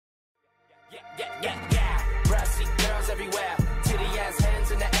Yeah. Brassy girls everywhere, titty ass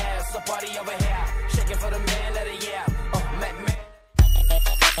hands in the air, so party over here, shaking for the man of the year. Man.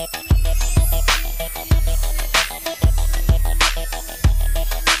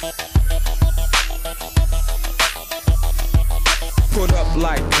 Put up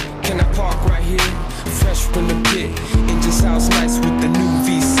like, can I park right here? Fresh from the pit, engine sounds nice with the new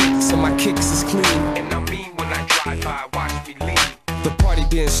V6, so my kicks is clean. And I mean when I drive by, watch me lean. The party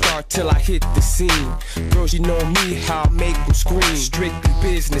didn't start till I hit the scene. Girls, you know me, how I make them scream. Strictly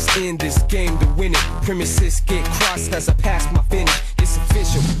business in this game to win it. Premises get crossed as I pass my finish. It's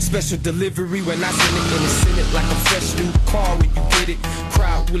official, special delivery when I send it. And it's in it like a fresh new car when you get it.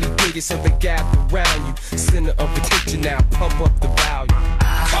 Crowd really dig it, so they gather around you. Center of attention now, pump up the value.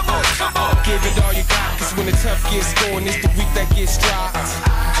 Come on, give it all you got. Cause when the tough gets going, it's the weak that gets dry.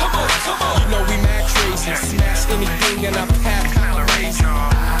 Come on, you know we mad crazy. Smash anything in our path.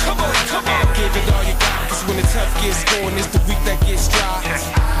 Come on, give it all you got. Cause when the tough gets going, it's the weak that gets dry.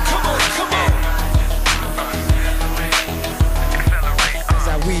 Come on. As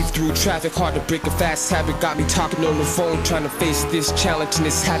I weave through traffic, hard to break a fast habit. Got me talking on the phone, trying to face this challenge and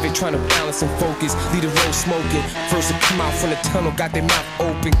this habit. Trying to balance and focus, lead the road smoking. First to come out from the tunnel, got their mouth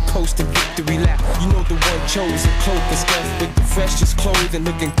open, coasting victory lap. You know the one chosen, cloak and stuff with the freshest clothing,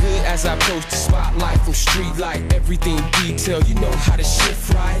 looking good as I approach the spotlight from street light. Everything detailed, you know how to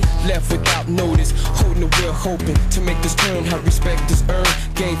shift right. Left without notice, holding the wheel, hoping to make this turn. How respect is earned,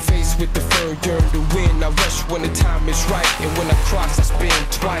 game face with the firm, yearn to win. I rush when the time is right, and when I cross, I spin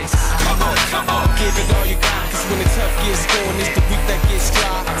twice. Come on, give it all you got. Cause when the tough gets going, it's the weak that gets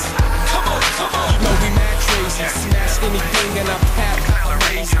dry. Come on, you know we mad crazy. Smash anything in our path.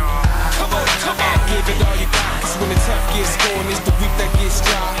 Come on, give it all you got. Cause when the tough gets going, it's the weak that gets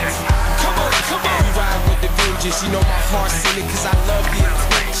dry. Come on, we ride with the vengeance. You know my heart's in it cause I love the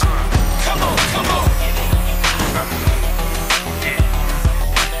attention. Come on. Come on.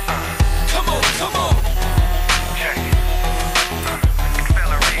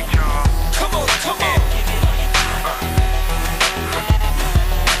 Accelerate, y'all. Come on. Accelerate,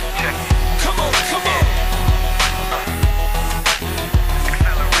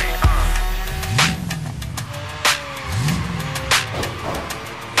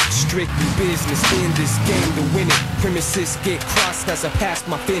 Strictly business in this game to win it. Premises get crossed as I pass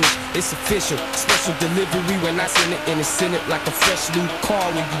my finish. It's official, special delivery when I send it. And it's in it like a fresh new car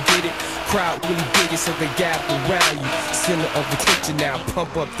when you get it. Crowd really dig it, so they gather around you. Center of attention now,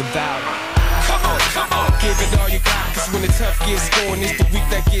 pump up the value. Come on, give it all you got. Cause when the tough gets going, it's the weak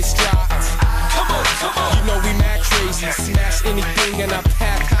that gets dry. Come on, you know we mad crazy. Smash anything in our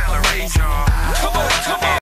path. Come on.